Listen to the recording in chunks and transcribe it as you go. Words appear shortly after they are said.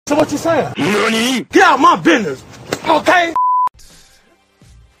So what you saying? Nani? Get out my business, okay?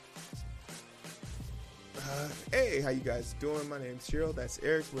 Hey, how you guys doing? My name's Cheryl. That's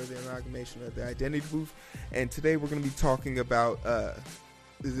Eric. We're the amalgamation of the Identity Booth, and today we're going to be talking about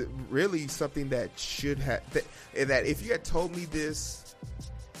is it really something that should have that if you had told me this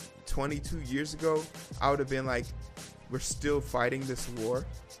 22 years ago, I would have been like, we're still fighting this war.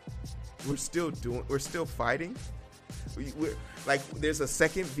 We're still fighting. We're like, there's a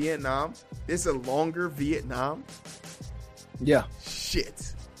second Vietnam. There's a longer Vietnam. Yeah.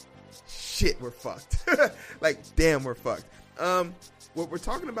 Shit, we're fucked. Like, damn, we're fucked. What we're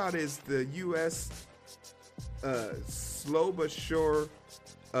talking about is the U.S. Slow but sure.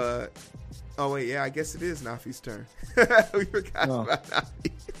 Oh wait, yeah, I guess it is Nafi's turn. We forgot about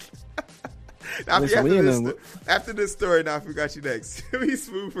Nafi. Nafi, after this story, Nafi got you next. We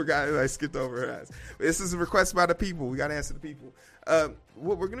smooth forgot. I skipped over her ass. This is a request by the people. We got to answer the people.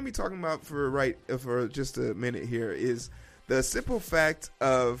 What we're going to be talking about for just a minute here is the simple fact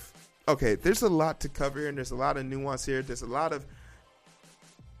of, okay, there's a lot to cover here, and there's a lot of nuance here. There's a lot of,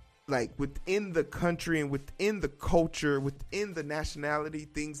 like, within the country and within the culture, within the nationality,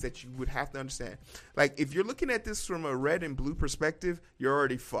 things that you would have to understand. Like, if you're looking at this from a red and blue perspective, you're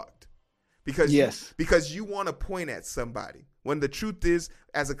already fucked. Because you want to point at somebody. When the truth is,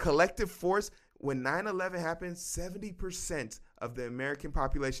 as a collective force, when 9/11 happened, 70% of the American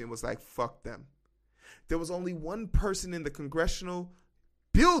population was like, fuck them. There was only one person in the congressional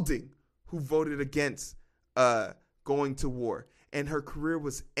building who voted against going to war, and her career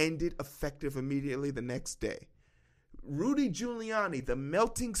was ended effective immediately the next day. Rudy Giuliani, the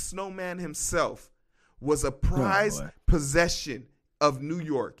melting snowman himself, was a prized possession of New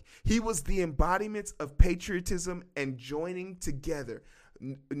York. He was the embodiment of patriotism and joining together.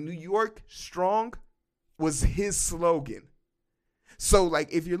 New York strong was his slogan. So,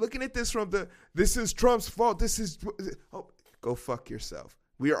 like, if you're looking at this from this is Trump's fault, go fuck yourself.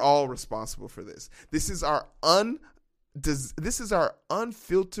 We are all responsible for this. This is our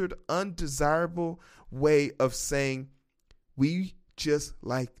unfiltered, undesirable way of saying we just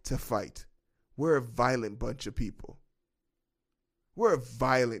like to fight. We're a violent bunch of people. We're a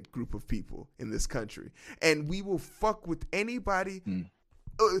violent group of people in this country, and we will fuck with anybody.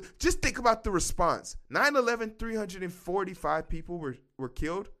 Just think about the response. 9/11, 345 people were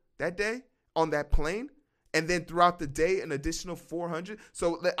killed that day on that plane. And then throughout the day, an additional 400.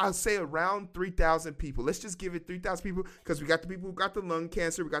 So I'll say around 3,000 people. Let's just give it 3,000 people, because we got the people who got the lung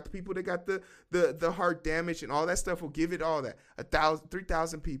cancer. We got the people that got the heart damage and all that stuff. We'll give it all that.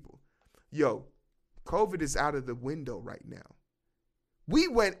 3,000 people. Yo, COVID is out of the window right now. We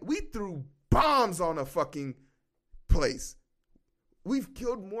threw bombs on a fucking place. We've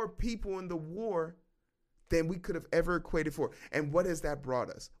killed more people in the war than we could have ever equated for. And what has that brought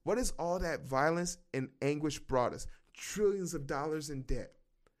us? What has all that violence and anguish brought us? Trillions of dollars in debt.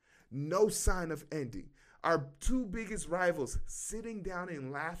 No sign of ending. Our two biggest rivals sitting down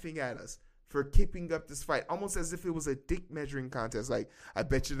and laughing at us for keeping up this fight, almost as if it was a dick measuring contest. Like, I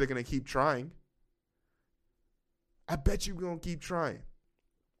bet you they're going to keep trying. I bet you're going to keep trying.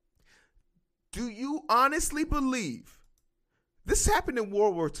 Do you honestly believe this happened in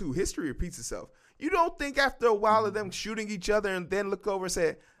World War II? History repeats itself. You don't think after a while of them shooting each other and then look over and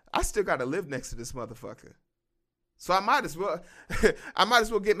say, I still got to live next to this motherfucker. So I might as well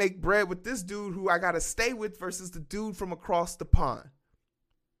make bread with this dude who I got to stay with versus the dude from across the pond.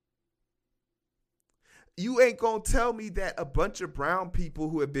 You ain't going to tell me that a bunch of brown people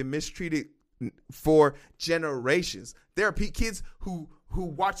who have been mistreated for generations. There are kids who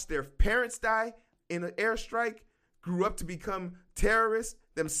watched their parents die in an airstrike, grew up to become terrorists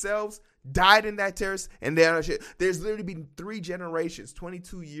themselves, died in that terrorist, and there's literally been 3 generations,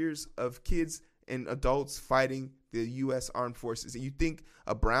 22 years of kids and adults fighting the U.S. Armed Forces. And you think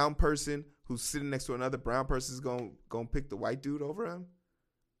a brown person who's sitting next to another brown person is going to pick the white dude over him?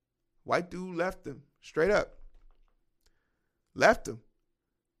 White dude left him, straight up. Left him.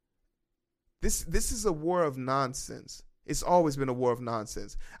 This is a war of nonsense. It's always been a war of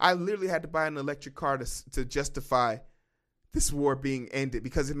nonsense. I literally had to buy an electric car to justify this war being ended,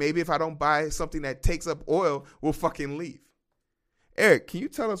 because maybe if I don't buy something that takes up oil, we'll fucking leave. Eric, can you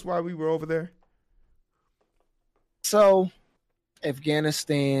tell us why we were over there? So,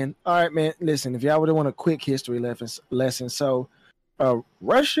 Afghanistan. All right, man. Listen, if y'all would want a quick history lesson. So,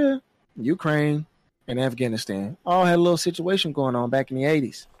 Russia, Ukraine, and Afghanistan all had a little situation going on back in the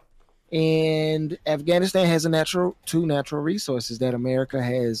 80s. And Afghanistan has two natural resources that America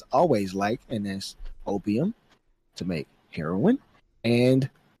has always liked, and that's opium to make heroin and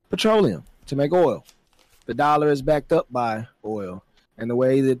petroleum to make oil. The dollar is backed up by oil, And the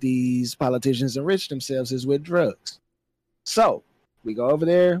way that these politicians enrich themselves is with drugs. So we go over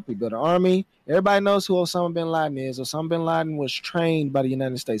there, we build an army. Everybody knows who Osama bin Laden is. Osama bin Laden was trained by the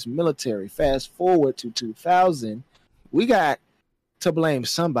United States military. Fast forward to 2000, we got to blame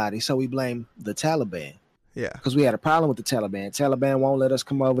somebody. So we blame the Taliban. Yeah. Because we had a problem with the Taliban. Taliban won't let us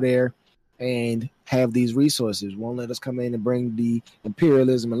come over there and have these resources, won't let us come in and bring the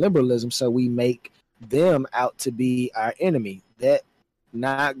imperialism and liberalism. So we make them out to be our enemy. That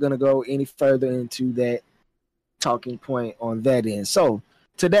not going to go any further into that talking point on that end. So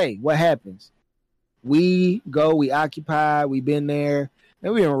today, what happens? We go, we occupy, we've been there,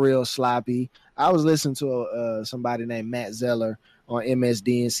 and we were real sloppy. I was listening to somebody named Matt Zeller on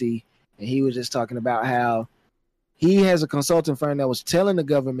MSDNC, and he was just talking about how he has a consulting firm that was telling the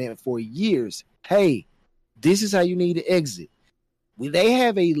government for years, hey, this is how you need to exit. They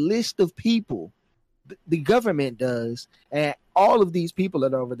have a list of people, the government does, and all of these people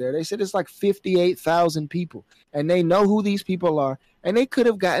that are over there, they said it's like 58,000 people, and they know who these people are, and they could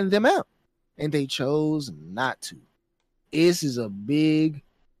have gotten them out, and they chose not to. This is a big,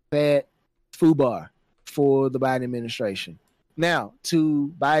 fat foobar for the Biden administration. Now,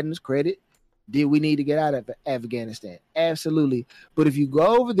 to Biden's credit, did we need to get out of Afghanistan? Absolutely. But if you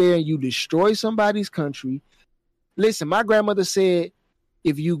go over there and you destroy somebody's country, listen, my grandmother said,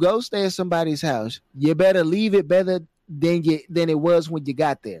 if you go stay at somebody's house, you better leave it better than it was when you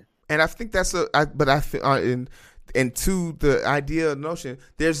got there. And I think that's and to the idea notion,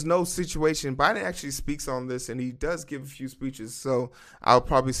 there's no situation. Biden actually speaks on this, and he does give a few speeches. So I'll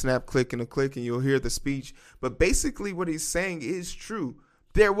probably snap click and you'll hear the speech. But basically what he's saying is true.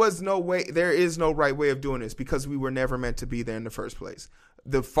 There is no right way of doing this because we were never meant to be there in the first place.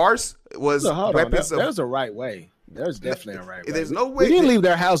 The farce was weapons. There's a right way. There's definitely a right way. There's no way. We didn't leave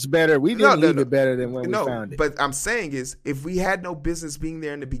their house better. We didn't leave it better than when we found it. But I'm saying is, if we had no business being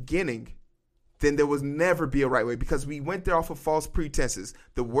there in the beginning, then there was never be a right way because we went there off of false pretenses.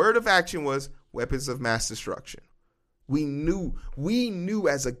 The word of action was weapons of mass destruction. We knew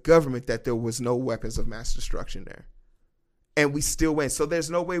as a government that there was no weapons of mass destruction there. And we still went. So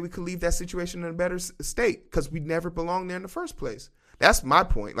there's no way we could leave that situation in a better state because we never belonged there in the first place. That's my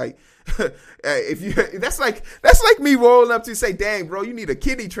point. Like, that's like me rolling up to say, "Dang, bro, you need a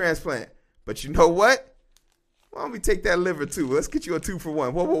kidney transplant." But you know what? Why don't we take that liver too? Let's get you a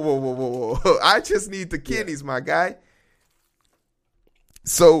 2-for-1. Whoa. I just need the kidneys, my guy.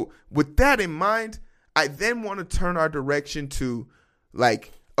 So with that in mind, I then want to turn our direction to,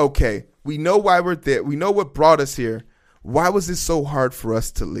 like, okay, we know why we're there. We know what brought us here. Why was it so hard for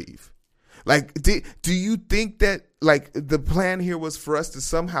us to leave? Like, do you think that, like, the plan here was for us to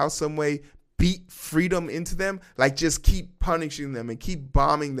somehow, some way beat freedom into them? Like, just keep punishing them and keep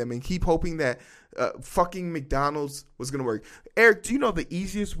bombing them and keep hoping that fucking McDonald's was going to work. Eric, do you know the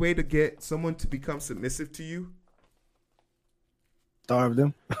easiest way to get someone to become submissive to you? Starve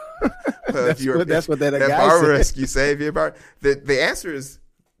them. That's what that guy bar rescue say. The answer is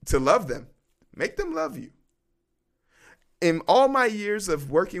to love them. Make them love you. In all my years of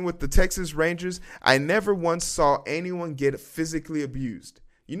working with the Texas Rangers, I never once saw anyone get physically abused.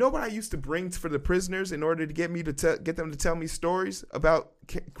 You know what I used to bring for the prisoners in order to get me to get them to tell me stories about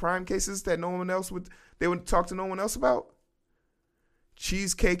crime cases that they would talk to no one else about?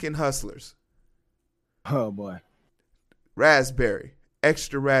 Cheesecake and Hustlers. Oh boy. Raspberry.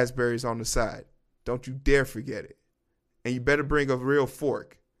 Extra raspberries on the side. Don't you dare forget it. And you better bring a real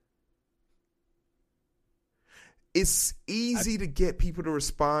fork. It's easy to get people to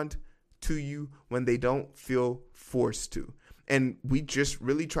respond to you when they don't feel forced to. And we just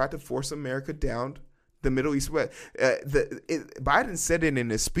really tried to force America down the Middle East. Biden said it in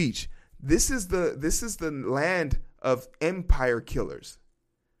his speech. This is the land of empire killers.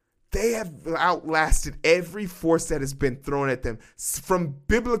 They have outlasted every force that has been thrown at them from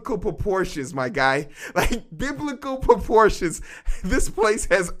biblical proportions, my guy. Like, biblical proportions, this place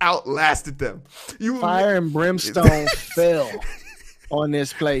has outlasted them. Fire and brimstone fell on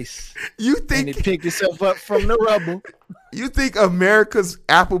this place. And it picked itself up from the rubble. You think America's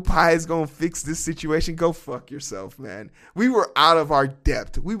apple pie is going to fix this situation? Go fuck yourself, man. We were out of our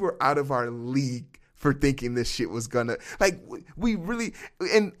depth. We were out of our league for thinking this shit was gonna, like, we really,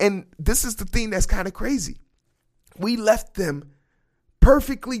 and this is the thing that's kind of crazy. We left them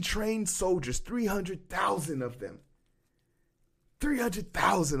perfectly trained soldiers, 300,000 of them.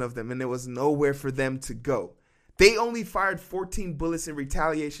 300,000 of them, and there was nowhere for them to go. They only fired 14 bullets in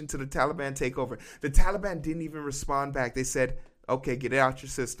retaliation to the Taliban takeover. The Taliban didn't even respond back. They said, okay, get it out your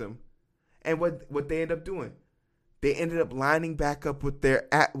system. And what they ended up doing? They ended up lining back up with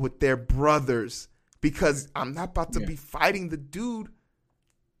their brothers. Because I'm not about to be fighting the dude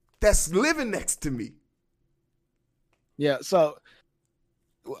that's living next to me. Yeah. So,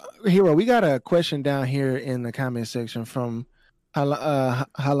 Hero, we got a question down here in the comment section from Hala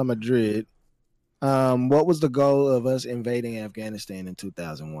Madrid. What was the goal of us invading Afghanistan in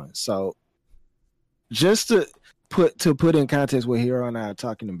 2001? So, just to put in context what Hero and I are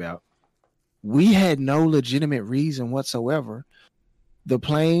talking about, we had no legitimate reason whatsoever. The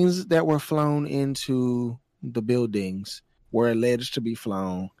planes that were flown into the buildings were alleged to be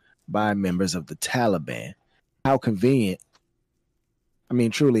flown by members of the Taliban. How convenient. I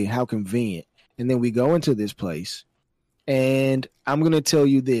mean, truly, how convenient. And then we go into this place, and I'm going to tell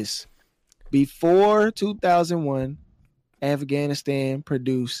you this. Before 2001, Afghanistan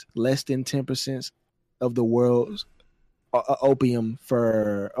produced less than 10% of the world's opium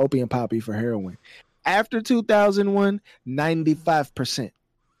poppy for heroin. After 2001, 95%.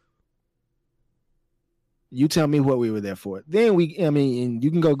 You tell me what we were there for. Then and you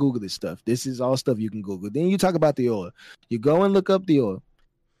can go Google this stuff. This is all stuff you can Google. Then you talk about the oil. You go and look up the oil.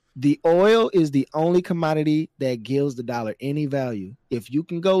 The oil is the only commodity that gives the dollar any value. If you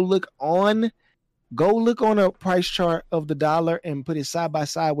can go look on a price chart of the dollar and put it side by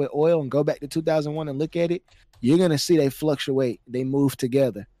side with oil and go back to 2001 and look at it, you're going to see they fluctuate. They move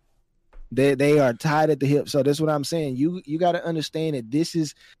together. They are tied at the hip. So that's what I'm saying. You got to understand that this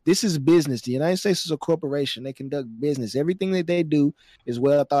is business. The United States is a corporation. They conduct business. Everything that they do is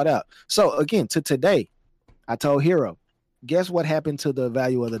well thought out. So again, to today, I told Hero, guess what happened to the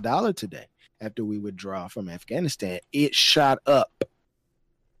value of the dollar today after we withdraw from Afghanistan? It shot up,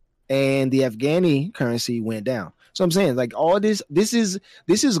 and the Afghani currency went down. So I'm saying, like, all this is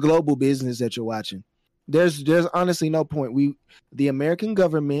global business that you're watching. There's honestly no point. The American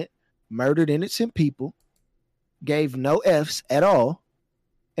government murdered innocent people, gave no Fs at all,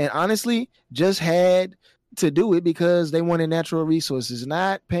 and honestly just had to do it because they wanted natural resources,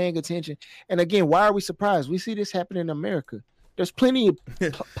 not paying attention. And again, why are we surprised? We see this happen in America. There's plenty of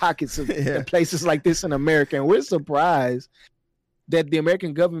pockets of places like this in America, and we're surprised that the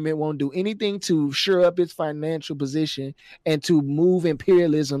American government won't do anything to shore up its financial position and to move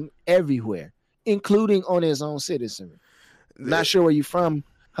imperialism everywhere, including on its own citizenry. Not sure where you're from,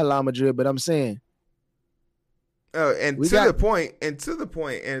 Hala Madrid, but I'm saying. And to the point,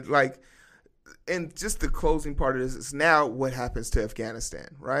 and just the closing part of this is now what happens to Afghanistan,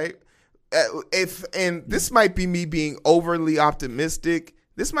 right? This might be me being overly optimistic.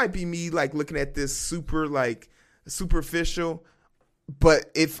 This might be me like looking at this superficial.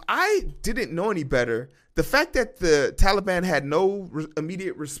 But if I didn't know any better, the fact that the Taliban had no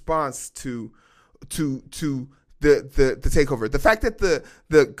immediate response to the takeover, the fact that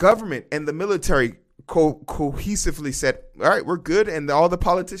the government and the military cohesively said, all right, we're good, and all the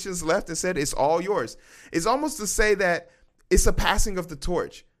politicians left and said it's all yours, is almost to say that it's a passing of the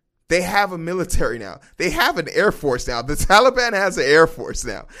torch. They have a military now. They have an air force now. The Taliban has an air force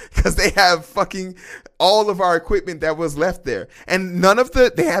now because they have fucking all of our equipment that was left there. And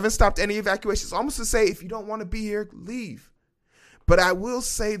they haven't stopped any evacuations. Almost to say, if you don't want to be here, leave. But I will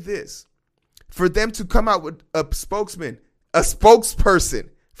say this. For them to come out with a spokesperson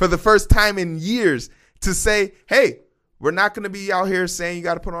for the first time in years to say, hey, we're not going to be out here saying you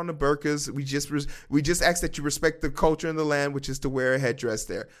got to put on the burqas. We just ask that you respect the culture in the land, which is to wear a headdress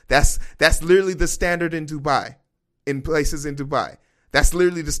there. That's literally the standard in Dubai, in places in Dubai. That's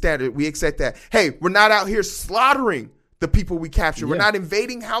literally the standard. We accept that. Hey, we're not out here slaughtering the people we capture. Yeah. We're not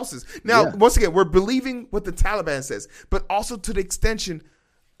invading houses. Now, once again, we're believing what the Taliban says, but also to the extension,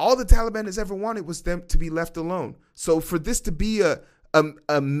 all the Taliban has ever wanted was them to be left alone. So for this to be a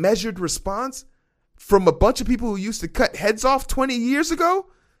measured response from a bunch of people who used to cut heads off 20 years ago,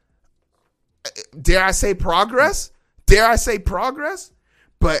 dare I say progress?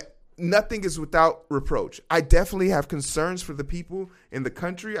 But nothing is without reproach. I definitely have concerns for the people in the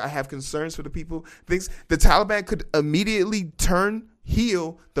country. I have concerns for the people. The Taliban could immediately turn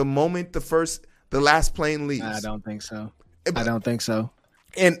heel the moment the last plane leaves. I don't think so.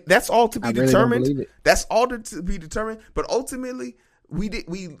 And that's all to be determined. Really that's all to be determined. But ultimately, we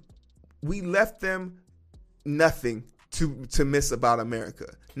left them nothing to miss about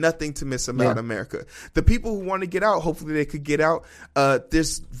America. Nothing to miss about America. The people who want to get out, hopefully they could get out.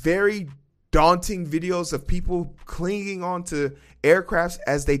 There's very daunting videos of people clinging onto aircrafts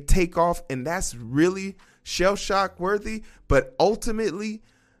as they take off, and that's really shell shock worthy. But ultimately,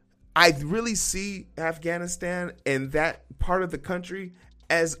 I really see Afghanistan and that part of the country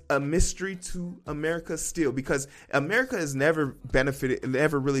as a mystery to America still, because America has never benefited and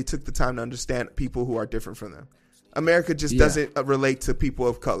never really took the time to understand people who are different from them. America just doesn't relate to people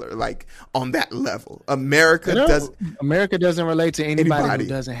of color, like on that level. America doesn't relate to anybody who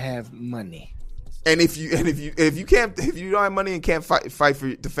doesn't have money. And if you don't have money and can't fight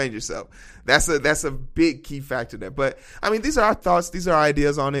for defend yourself, that's a big key factor there. But I mean, these are our thoughts, these are our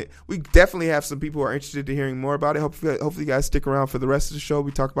ideas on it. We definitely have some people who are interested in hearing more about it. Hopefully you guys stick around for the rest of the show.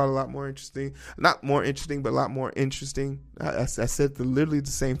 We talk about a lot more interesting, not more interesting, but a lot more interesting. I said literally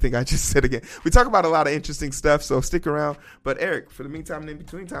the same thing I just said again. We talk about a lot of interesting stuff, so stick around. But Eric, for the meantime and in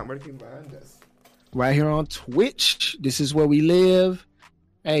between time, where can you find us? Right here on Twitch. This is where we live.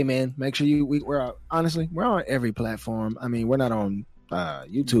 Hey man, make sure we're on every platform. I mean, we're not on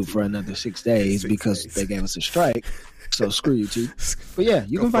YouTube for another 6 days because they gave us a strike. So screw you, Chief. But yeah,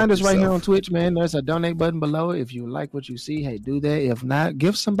 you can find us right here on Twitch, man. There's a donate button below. If you like what you see, hey, do that. If not,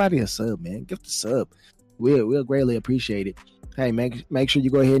 give somebody a sub, man. Give the sub. We'll greatly appreciate it. Hey, make sure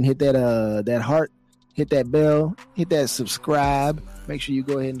you go ahead and hit that heart, hit that bell, hit that subscribe. Make sure you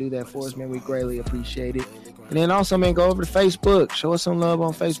go ahead and do that for us, man. We greatly appreciate it. And then also, man, go over to Facebook. Show us some love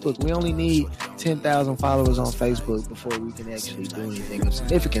on Facebook. We only need 10,000 followers on Facebook before we can actually do anything of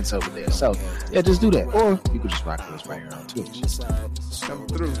significance over there. So, yeah, just do that. Or you could just rock with us right here on Twitch. Come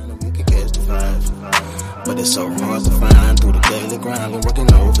through. We can catch the vibe. But it's so hard to find through the daily grind. We're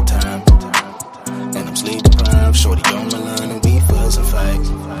working overtime. And I'm sleep deprived. Shorty on my line and we fuss and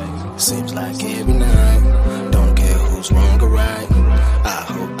fight. Seems like every night. Don't care who's wrong or right. I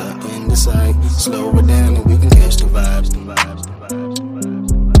hope the end is sight. Slow it down and we can catch the vibes.